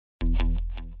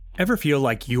Ever feel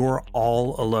like you're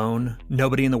all alone?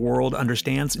 Nobody in the world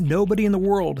understands. Nobody in the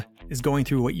world is going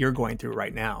through what you're going through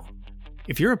right now.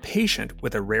 If you're a patient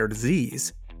with a rare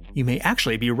disease, you may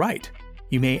actually be right.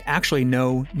 You may actually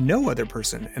know no other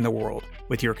person in the world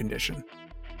with your condition.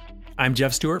 I'm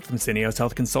Jeff Stewart from Syneos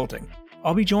Health Consulting.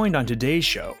 I'll be joined on today's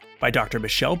show by Dr.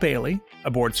 Michelle Bailey,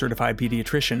 a board-certified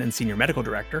pediatrician and senior medical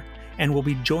director, and we'll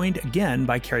be joined again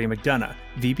by Carrie McDonough,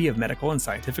 VP of Medical and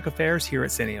Scientific Affairs here at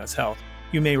Syneos Health.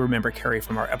 You may remember Carrie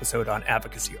from our episode on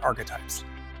advocacy archetypes.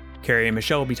 Carrie and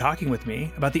Michelle will be talking with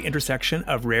me about the intersection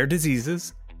of rare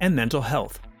diseases and mental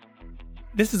health.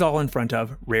 This is all in front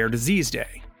of Rare Disease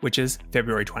Day, which is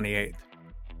February 28th.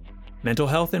 Mental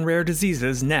health and rare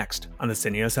diseases next on the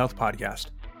Syneos Health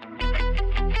Podcast.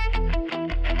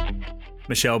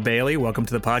 Michelle Bailey, welcome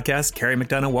to the podcast. Carrie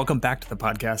McDonough, welcome back to the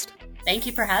podcast. Thank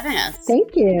you for having us.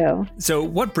 Thank you. So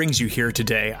what brings you here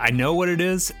today? I know what it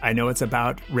is. I know it's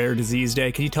about Rare Disease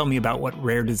Day. Can you tell me about what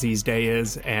Rare Disease Day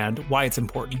is and why it's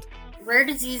important? Rare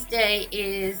Disease Day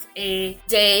is a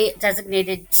day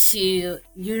designated to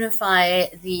unify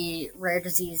the rare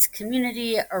disease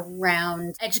community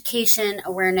around education,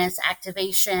 awareness,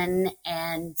 activation,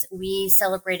 and we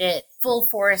celebrate it full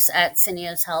force at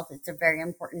Syneos Health. It's a very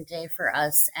important day for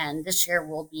us, and this year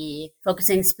we'll be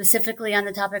focusing specifically on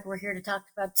the topic we're here to talk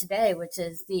about today, which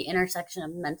is the intersection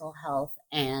of mental health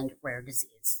and rare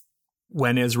disease.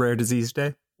 When is Rare Disease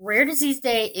Day? Rare Disease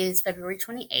Day is February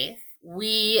 28th.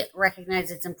 We recognize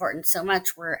its importance so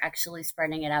much, we're actually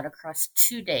spreading it out across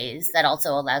 2 days. That also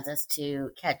allows us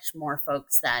to catch more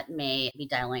folks that may be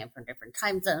dialing in from different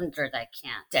time zones or that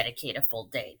can't dedicate a full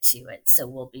day to it. So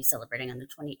we'll be celebrating on the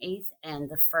 28th and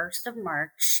the 1st of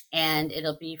March, and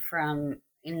it'll be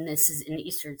and this is in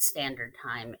Eastern Standard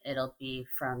Time, it'll be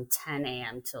from 10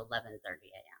 a.m. to 11:30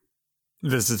 a.m.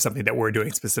 This is something that we're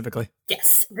doing specifically.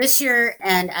 Yes. This year,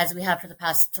 and as we have for the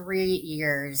past 3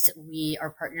 years, we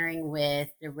are partnering with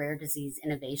the Rare Disease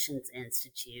Innovations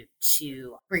Institute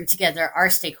to bring together our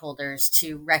stakeholders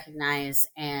to recognize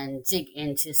and dig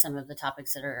into some of the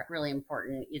topics that are really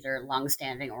important, either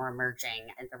longstanding or emerging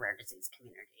in the rare disease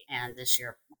community. And this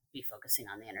year, we'll be focusing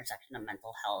on the intersection of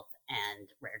mental health and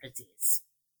rare disease.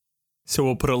 So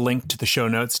we'll put a link to the show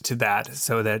notes to that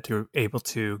so that you're able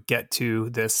to get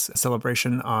to this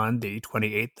celebration on the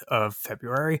 28th of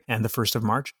February and the 1st of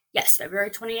March. Yes, February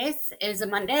 28th is a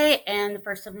Monday and the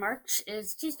 1st of March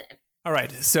is Tuesday. All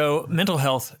right. So mental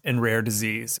health and rare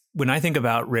disease. When I think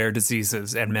about rare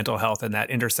diseases and mental health and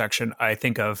that intersection, I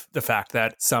think of the fact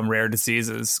that some rare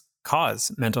diseases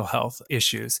cause mental health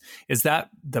issues. Is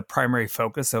that the primary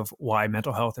focus of why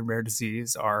mental health and rare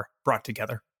disease are brought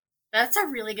together? That's a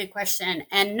really good question.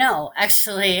 And no,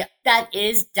 actually, that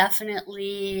is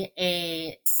definitely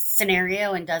a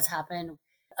scenario and does happen.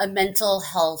 A mental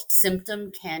health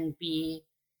symptom can be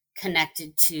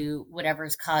connected to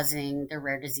whatever's causing the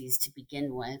rare disease to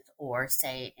begin with, or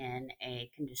say in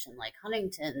a condition like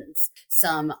Huntington's,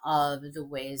 some of the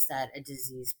ways that a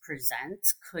disease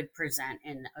presents could present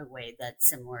in a way that's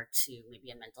similar to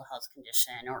maybe a mental health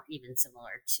condition, or even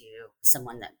similar to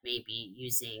someone that may be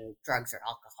using drugs or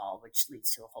alcohol, which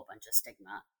leads to a whole bunch of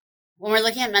stigma. When we're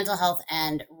looking at mental health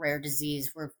and rare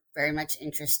disease, we're very much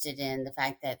interested in the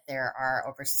fact that there are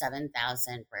over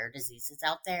 7,000 rare diseases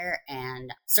out there.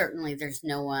 And certainly there's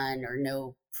no one or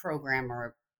no program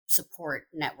or support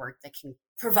network that can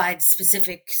provide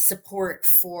specific support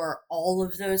for all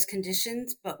of those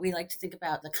conditions. But we like to think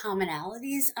about the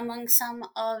commonalities among some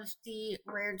of the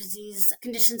rare disease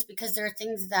conditions, because there are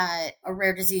things that a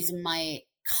rare disease might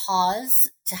cause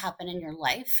to happen in your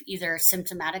life, either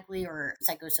symptomatically or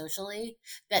psychosocially,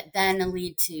 that then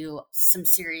lead to some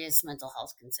serious mental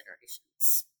health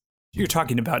considerations. You're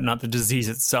talking about not the disease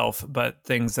itself, but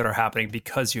things that are happening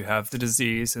because you have the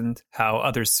disease and how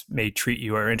others may treat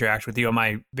you or interact with you. Am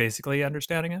I basically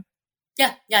understanding it?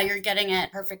 Yeah, you're getting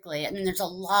it perfectly. I mean, there's a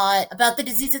lot about the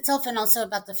disease itself, and also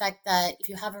about the fact that if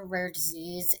you have a rare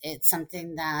disease, it's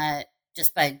something that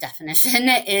just by definition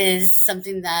is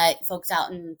something that folks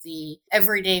out in the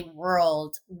everyday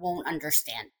world won't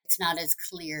understand. It's not as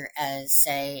clear as,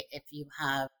 say, if you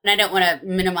have, and I don't want to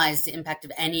minimize the impact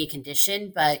of any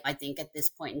condition, but I think at this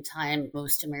point in time,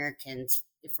 most Americans,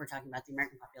 if we're talking about the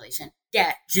American population,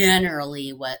 get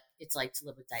generally what it's like to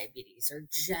live with diabetes, or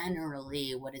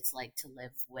generally what it's like to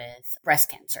live with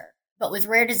breast cancer. But with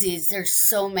rare disease, there's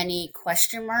so many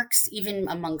question marks, even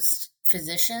amongst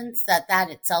physicians, that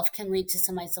itself can lead to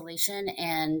some isolation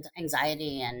and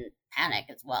anxiety and panic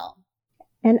as well.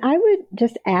 And I would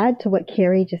just add to what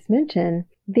Carrie just mentioned,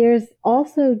 There's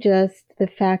also just the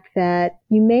fact that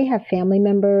you may have family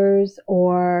members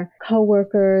or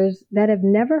coworkers that have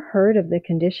never heard of the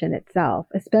condition itself,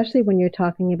 especially when you're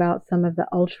talking about some of the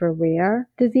ultra rare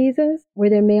diseases where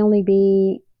there may only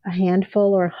be a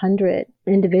handful or 100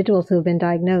 individuals who have been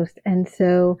diagnosed. And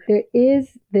so there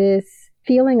is this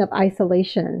feeling of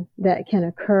isolation that can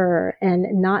occur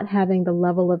and not having the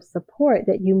level of support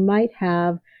that you might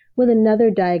have with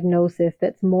another diagnosis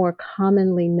that's more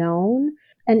commonly known.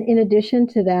 And in addition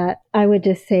to that, I would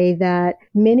just say that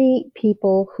many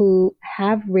people who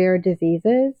have rare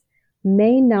diseases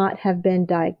may not have been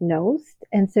diagnosed.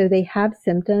 And so they have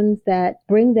symptoms that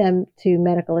bring them to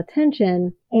medical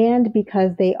attention. And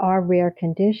because they are rare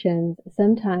conditions,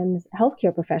 sometimes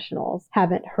healthcare professionals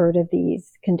haven't heard of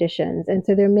these conditions. And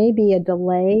so there may be a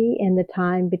delay in the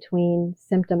time between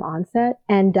symptom onset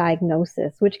and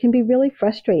diagnosis, which can be really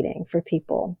frustrating for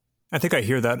people. I think I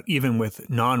hear that even with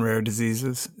non-rare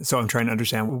diseases. So I'm trying to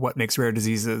understand what makes rare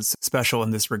diseases special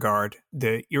in this regard.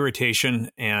 The irritation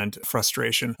and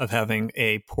frustration of having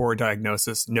a poor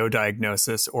diagnosis, no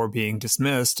diagnosis, or being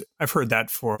dismissed. I've heard that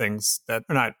for things that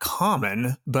are not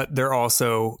common, but they're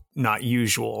also not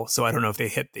usual. So I don't know if they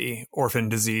hit the orphan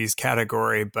disease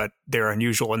category, but they're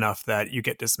unusual enough that you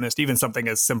get dismissed. Even something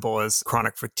as simple as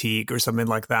chronic fatigue or something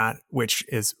like that, which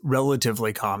is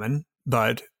relatively common,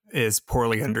 but is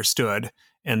poorly understood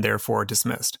and therefore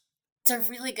dismissed. It's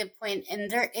a really good point. And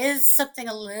there is something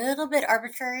a little bit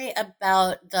arbitrary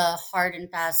about the hard and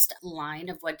fast line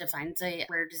of what defines a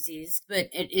rare disease. But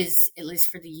it is, at least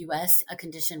for the US, a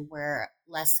condition where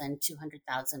less than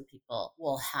 200,000 people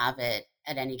will have it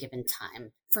at any given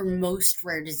time. For most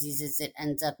rare diseases, it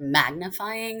ends up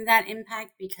magnifying that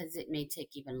impact because it may take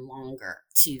even longer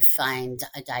to find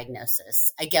a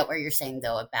diagnosis. I get what you're saying,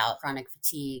 though, about chronic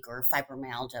fatigue or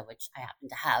fibromyalgia, which I happen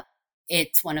to have.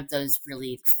 It's one of those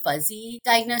really fuzzy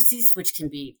diagnoses, which can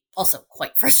be also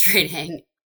quite frustrating.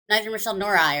 Neither Michelle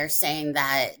nor I are saying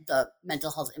that the mental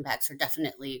health impacts are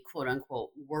definitely, quote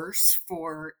unquote, worse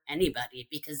for anybody,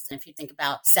 because if you think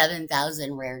about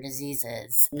 7,000 rare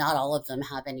diseases, not all of them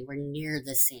have anywhere near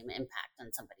the same impact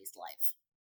on somebody's life.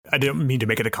 I didn't mean to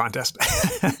make it a contest.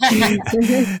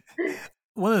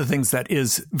 One of the things that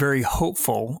is very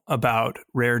hopeful about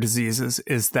rare diseases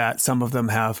is that some of them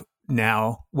have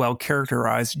now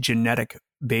well-characterized genetic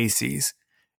bases.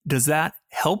 Does that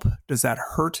help? Does that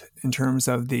hurt in terms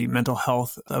of the mental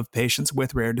health of patients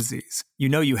with rare disease? You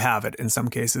know you have it in some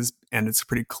cases, and it's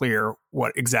pretty clear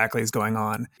what exactly is going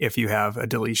on if you have a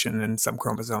deletion in some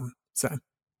chromosome. So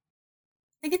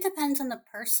I think it depends on the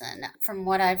person. From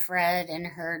what I've read and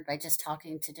heard by just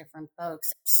talking to different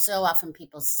folks, so often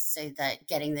people say that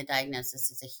getting the diagnosis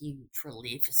is a huge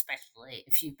relief, especially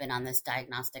if you've been on this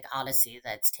diagnostic odyssey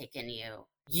that's taken you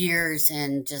years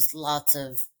and just lots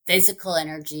of physical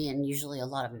energy and usually a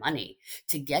lot of money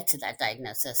to get to that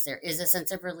diagnosis. There is a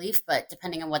sense of relief, but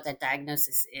depending on what that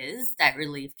diagnosis is, that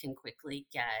relief can quickly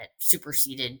get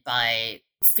superseded by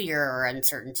fear or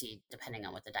uncertainty, depending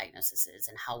on what the diagnosis is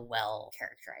and how well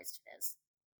characterized it is.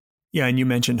 Yeah, and you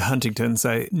mentioned Huntington's.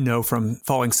 I know from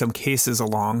following some cases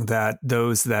along that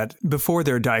those that before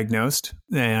they're diagnosed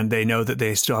and they know that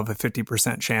they still have a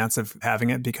 50% chance of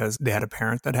having it because they had a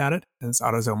parent that had it, and it's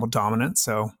autosomal dominant.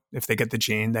 So if they get the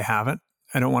gene, they have it.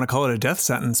 I don't want to call it a death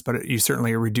sentence, but you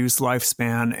certainly reduce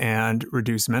lifespan and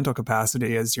reduce mental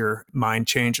capacity as your mind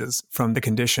changes from the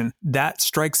condition. That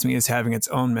strikes me as having its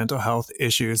own mental health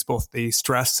issues, both the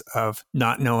stress of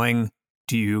not knowing,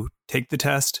 do you take the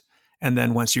test? And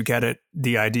then once you get it,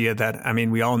 the idea that, I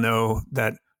mean, we all know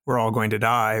that we're all going to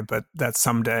die, but that's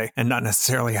someday and not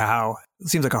necessarily how. It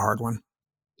seems like a hard one.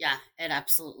 Yeah, it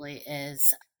absolutely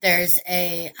is. There's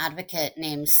a advocate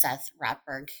named Seth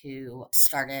Ratberg who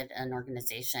started an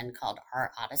organization called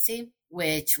Our Odyssey,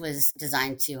 which was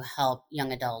designed to help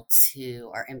young adults who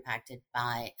are impacted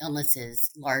by illnesses,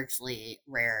 largely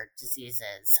rare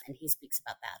diseases. And he speaks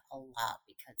about that a lot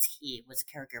because he was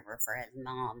a caregiver for his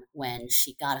mom when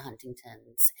she got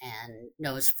Huntington's and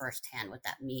knows firsthand what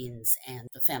that means. And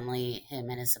the family, him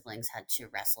and his siblings, had to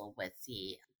wrestle with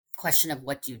the question of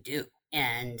what do you do?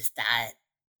 And that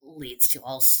leads to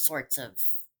all sorts of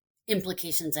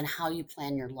implications in how you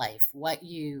plan your life, what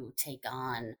you take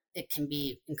on. It can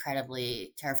be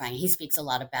incredibly terrifying. He speaks a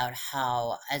lot about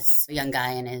how, as a young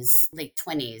guy in his late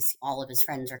 20s, all of his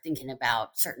friends are thinking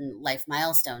about certain life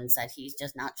milestones that he's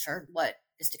just not sure what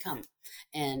is to come.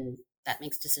 And that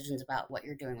makes decisions about what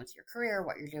you're doing with your career,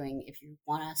 what you're doing if you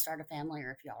want to start a family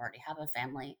or if you already have a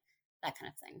family, that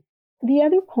kind of thing. The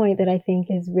other point that I think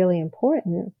is really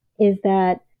important is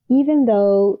that even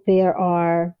though there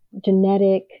are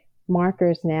genetic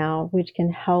markers now which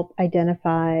can help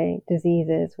identify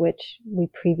diseases which we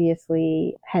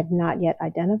previously had not yet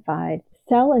identified.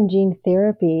 Cell and gene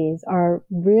therapies are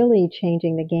really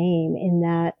changing the game in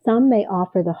that some may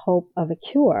offer the hope of a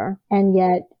cure, and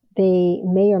yet they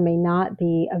may or may not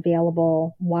be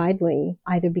available widely,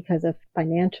 either because of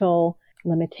financial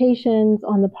limitations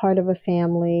on the part of a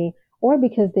family or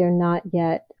because they're not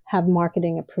yet have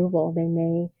marketing approval. They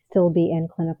may still be in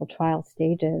clinical trial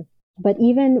stages. But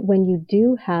even when you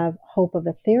do have hope of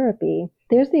a therapy,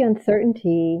 there's the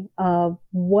uncertainty of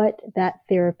what that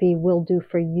therapy will do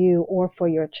for you or for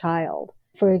your child.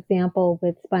 For example,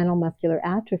 with spinal muscular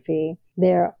atrophy,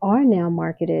 there are now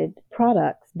marketed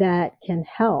products that can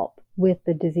help with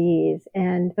the disease.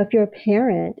 And if you're a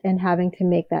parent and having to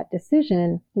make that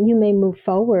decision, you may move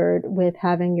forward with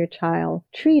having your child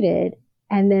treated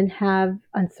and then have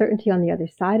uncertainty on the other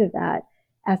side of that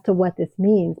as to what this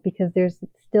means, because there's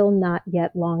still not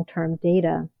yet long-term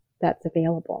data that's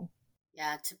available.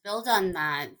 Yeah, to build on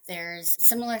that, there's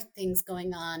similar things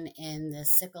going on in the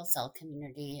sickle cell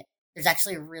community. There's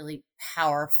actually a really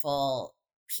powerful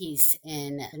piece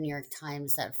in the New York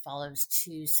Times that follows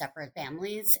two separate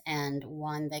families, and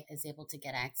one that is able to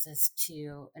get access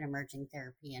to an emerging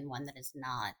therapy and one that is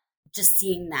not. Just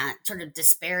seeing that sort of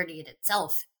disparity in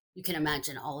itself, you can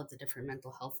imagine all of the different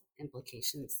mental health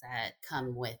implications that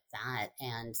come with that,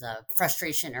 and the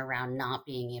frustration around not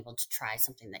being able to try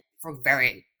something that, for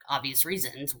very obvious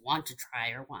reasons, want to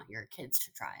try or want your kids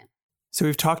to try. So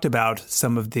we've talked about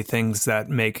some of the things that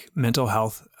make mental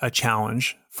health a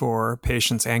challenge for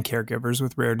patients and caregivers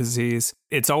with rare disease.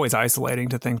 It's always isolating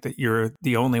to think that you're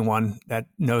the only one that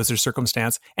knows their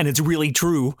circumstance. And it's really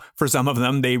true for some of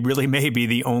them. They really may be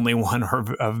the only one, or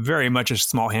very much a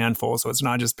small handful. So it's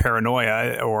not just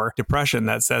paranoia or depression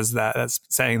that says that, that's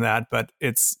saying that, but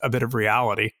it's a bit of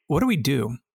reality. What do we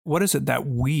do? What is it that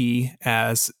we,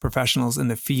 as professionals in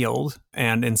the field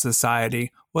and in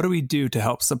society, what do we do to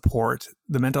help support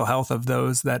the mental health of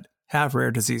those that have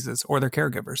rare diseases or their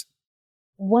caregivers?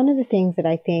 One of the things that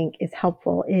I think is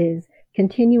helpful is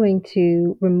continuing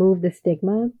to remove the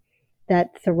stigma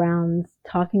that surrounds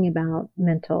talking about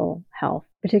mental health,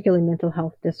 particularly mental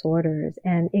health disorders.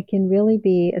 And it can really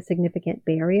be a significant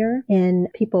barrier in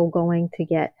people going to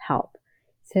get help.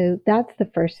 So that's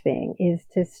the first thing, is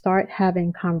to start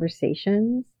having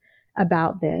conversations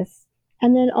about this.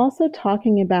 And then also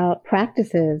talking about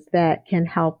practices that can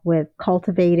help with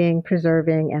cultivating,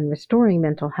 preserving, and restoring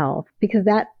mental health, because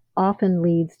that often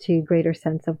leads to greater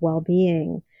sense of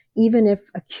well-being. Even if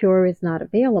a cure is not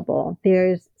available,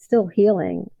 there's still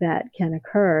healing that can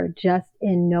occur just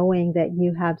in knowing that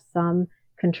you have some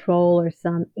control or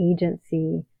some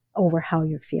agency over how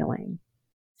you're feeling.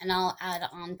 And I'll add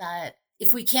on that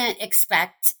if we can't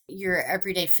expect your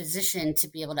everyday physician to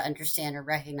be able to understand or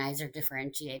recognize or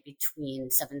differentiate between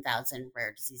 7,000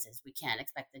 rare diseases, we can't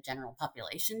expect the general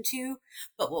population to.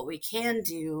 But what we can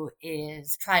do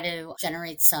is try to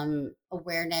generate some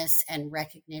awareness and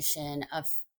recognition of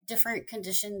different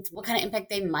conditions, what kind of impact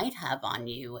they might have on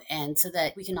you, and so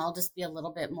that we can all just be a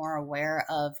little bit more aware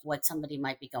of what somebody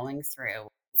might be going through.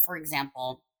 For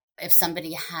example, if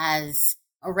somebody has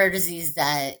a rare disease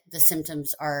that the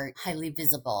symptoms are highly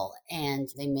visible and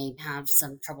they may have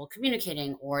some trouble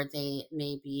communicating, or they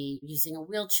may be using a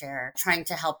wheelchair, trying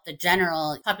to help the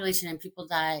general population and people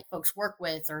that folks work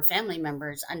with or family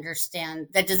members understand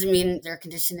that doesn't mean their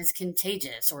condition is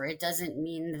contagious, or it doesn't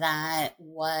mean that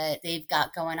what they've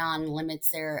got going on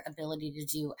limits their ability to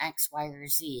do X, Y, or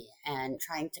Z, and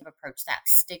trying to approach that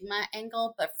stigma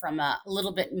angle, but from a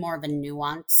little bit more of a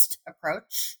nuanced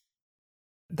approach.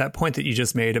 That point that you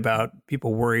just made about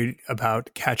people worried about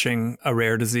catching a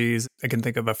rare disease, I can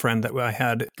think of a friend that I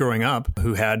had growing up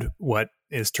who had what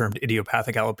is termed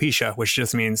idiopathic alopecia, which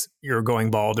just means you're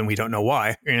going bald and we don't know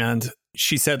why. And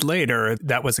she said later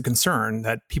that was a concern,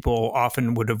 that people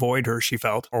often would avoid her, she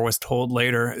felt, or was told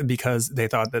later, because they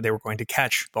thought that they were going to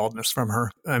catch baldness from her.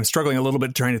 I'm struggling a little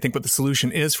bit trying to think what the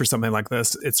solution is for something like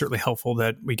this. It's certainly helpful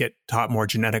that we get taught more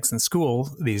genetics in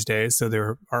school these days, so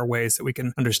there are ways that we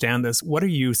can understand this. What are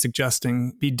you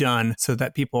suggesting be done so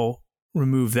that people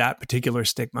remove that particular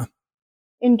stigma?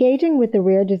 Engaging with the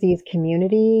rare disease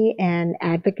community and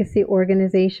advocacy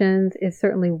organizations is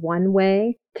certainly one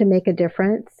way to make a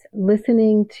difference.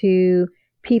 Listening to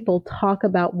people talk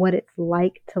about what it's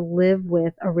like to live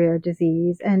with a rare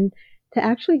disease and to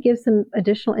actually give some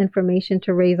additional information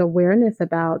to raise awareness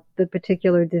about the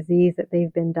particular disease that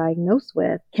they've been diagnosed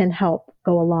with can help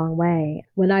go a long way.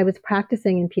 When I was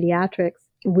practicing in pediatrics,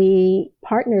 we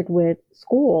partnered with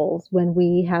schools when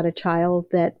we had a child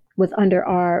that was under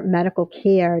our medical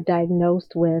care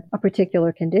diagnosed with a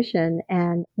particular condition.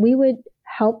 And we would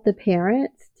help the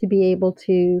parents to be able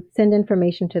to send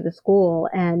information to the school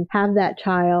and have that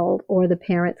child or the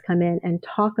parents come in and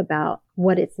talk about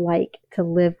what it's like to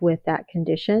live with that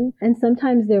condition. And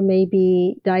sometimes there may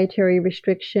be dietary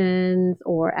restrictions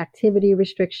or activity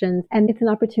restrictions, and it's an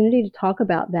opportunity to talk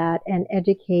about that and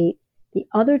educate the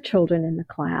other children in the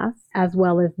class as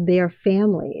well as their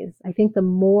families. I think the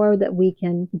more that we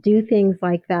can do things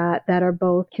like that are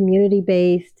both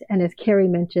community-based and, as Carrie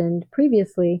mentioned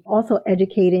previously, also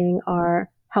educating our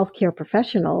healthcare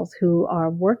professionals who are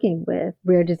working with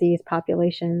rare disease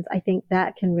populations, I think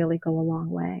that can really go a long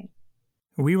way.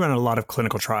 We run a lot of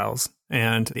clinical trials,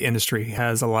 and the industry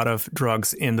has a lot of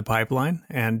drugs in the pipeline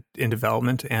and in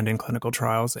development and in clinical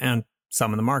trials and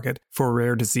some in the market for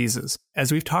rare diseases.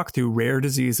 As we've talked through rare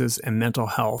diseases and mental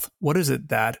health, what is it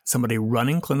that somebody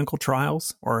running clinical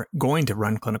trials or going to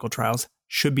run clinical trials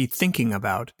should be thinking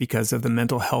about because of the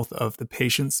mental health of the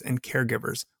patients and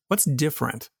caregivers? What's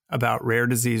different about rare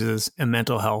diseases and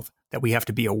mental health that we have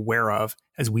to be aware of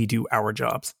as we do our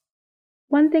jobs?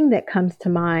 One thing that comes to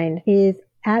mind is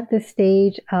at the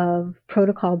stage of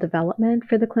protocol development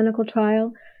for the clinical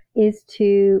trial is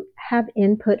to have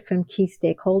input from key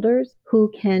stakeholders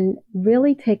who can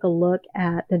really take a look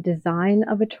at the design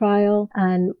of a trial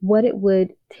and what it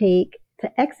would take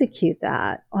to execute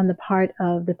that on the part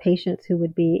of the patients who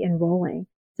would be enrolling.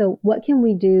 So what can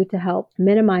we do to help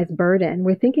minimize burden?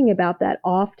 We're thinking about that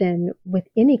often with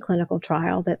any clinical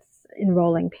trial that's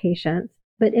enrolling patients.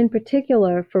 But in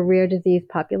particular for rare disease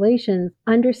populations,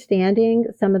 understanding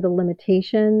some of the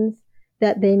limitations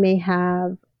that they may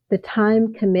have, the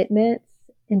time commitments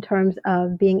in terms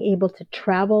of being able to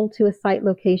travel to a site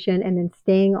location and then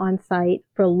staying on site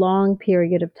for a long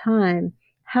period of time,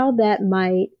 how that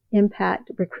might impact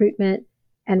recruitment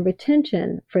and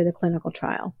retention for the clinical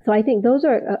trial. So I think those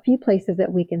are a few places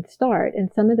that we can start. And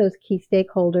some of those key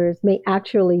stakeholders may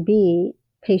actually be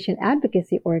patient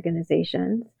advocacy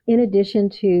organizations, in addition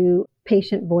to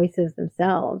patient voices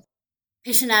themselves.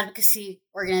 Patient advocacy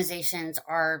organizations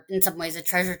are in some ways a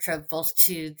treasure trove both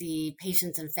to the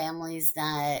patients and families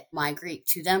that migrate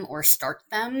to them or start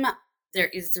them. There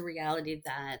is the reality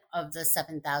that of the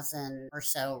 7,000 or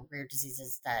so rare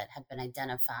diseases that have been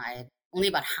identified, only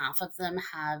about half of them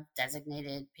have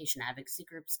designated patient advocacy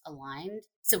groups aligned.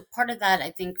 So part of that,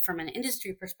 I think, from an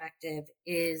industry perspective,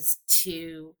 is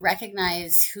to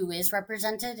recognize who is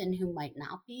represented and who might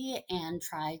not be and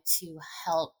try to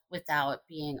help without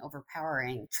being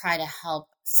overpowering, try to help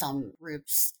some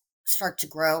groups start to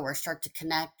grow or start to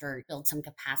connect or build some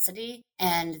capacity.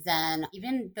 And then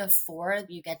even before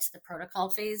you get to the protocol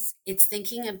phase, it's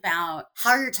thinking about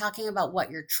how you're talking about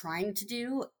what you're trying to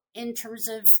do in terms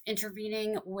of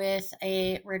intervening with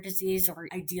a rare disease, or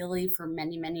ideally for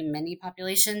many, many, many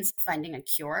populations, finding a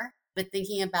cure, but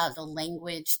thinking about the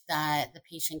language that the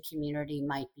patient community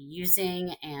might be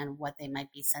using and what they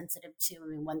might be sensitive to. I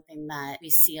mean, one thing that we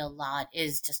see a lot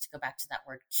is, just to go back to that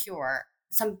word cure,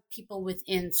 some people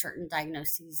within certain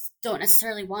diagnoses don't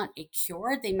necessarily want a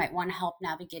cure. They might want help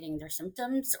navigating their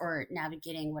symptoms or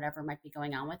navigating whatever might be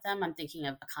going on with them. I'm thinking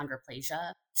of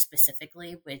achondroplasia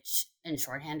specifically, which in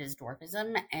shorthand is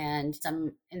dwarfism. And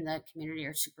some in the community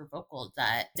are super vocal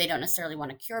that they don't necessarily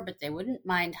want a cure, but they wouldn't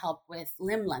mind help with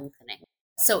limb lengthening.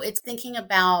 So it's thinking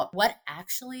about what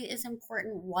actually is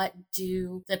important. What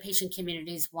do the patient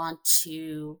communities want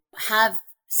to have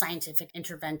scientific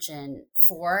intervention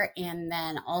for? And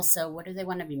then also, what do they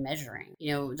want to be measuring?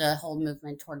 You know, the whole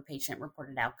movement toward patient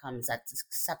reported outcomes, that's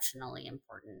exceptionally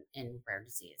important in rare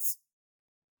disease.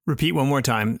 Repeat one more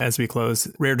time as we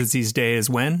close. Rare Disease Day is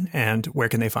when and where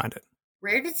can they find it?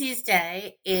 Rare Disease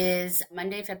Day is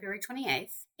Monday, February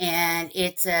 28th. And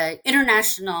it's an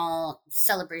international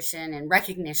celebration and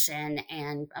recognition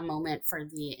and a moment for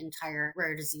the entire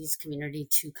rare disease community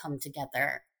to come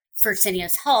together. For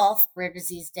Syneos Health, Rare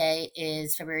Disease Day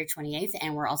is February 28th,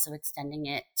 and we're also extending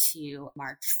it to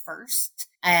March 1st.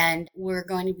 And we're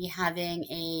going to be having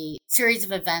a series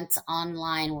of events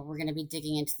online where we're going to be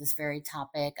digging into this very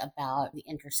topic about the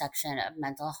intersection of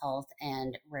mental health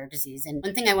and rare disease. And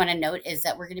one thing I want to note is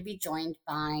that we're going to be joined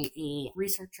by a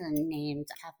researcher named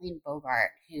Kathleen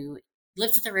Bogart, who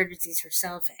lives with a rare disease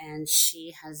herself, and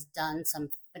she has done some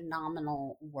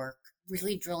phenomenal work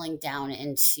really drilling down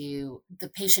into the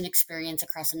patient experience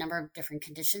across a number of different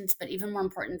conditions. But even more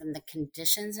important than the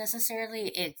conditions necessarily,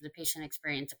 it's the patient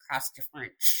experience across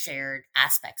different shared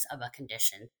aspects of a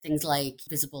condition. Things like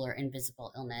visible or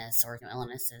invisible illness, or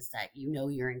illnesses that you know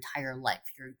your entire life,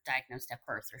 you're diagnosed at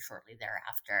birth or shortly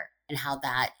thereafter. and how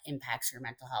that impacts your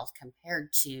mental health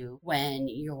compared to when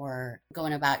you're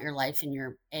going about your life and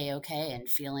you're A-okay and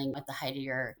feeling at the height of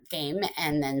your game,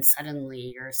 and then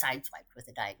suddenly you're sideswiped with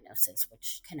a diagnosis,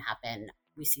 which can happen.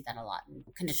 We see that a lot in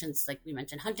conditions like we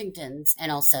mentioned, Huntington's, and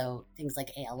also things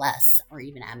like ALS or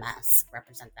even MS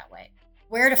represent that way.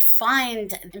 Where to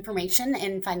find information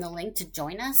and find the link to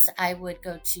join us, I would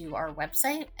go to our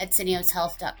website at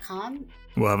syneoshealth.com.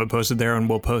 We'll have it posted there, and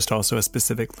we'll post also a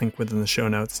specific link within the show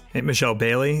notes. Hey, Michelle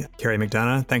Bailey, Carrie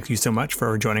McDonough, thank you so much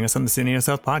for joining us on the Syneos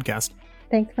Health podcast.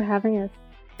 Thanks for having us.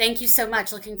 Thank you so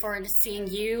much. Looking forward to seeing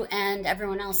you and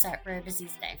everyone else at Rare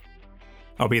Disease Day.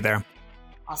 I'll be there.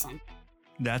 Awesome.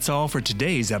 That's all for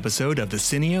today's episode of the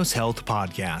Syneos Health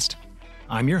podcast.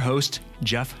 I'm your host,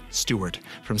 Jeff Stewart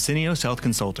from Syneos Health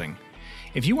Consulting.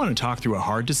 If you want to talk through a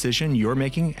hard decision you're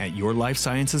making at your life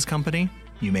sciences company,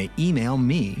 you may email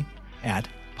me at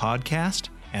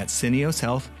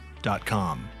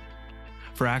podcast@syneoshealth.com.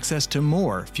 For access to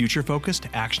more future-focused,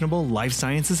 actionable life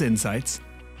sciences insights,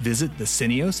 visit the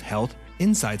Syneos Health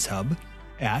Insights Hub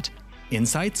at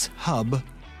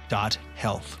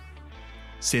insightshub.health.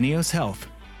 Syneos Health,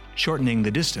 shortening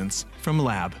the distance from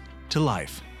lab to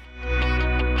life.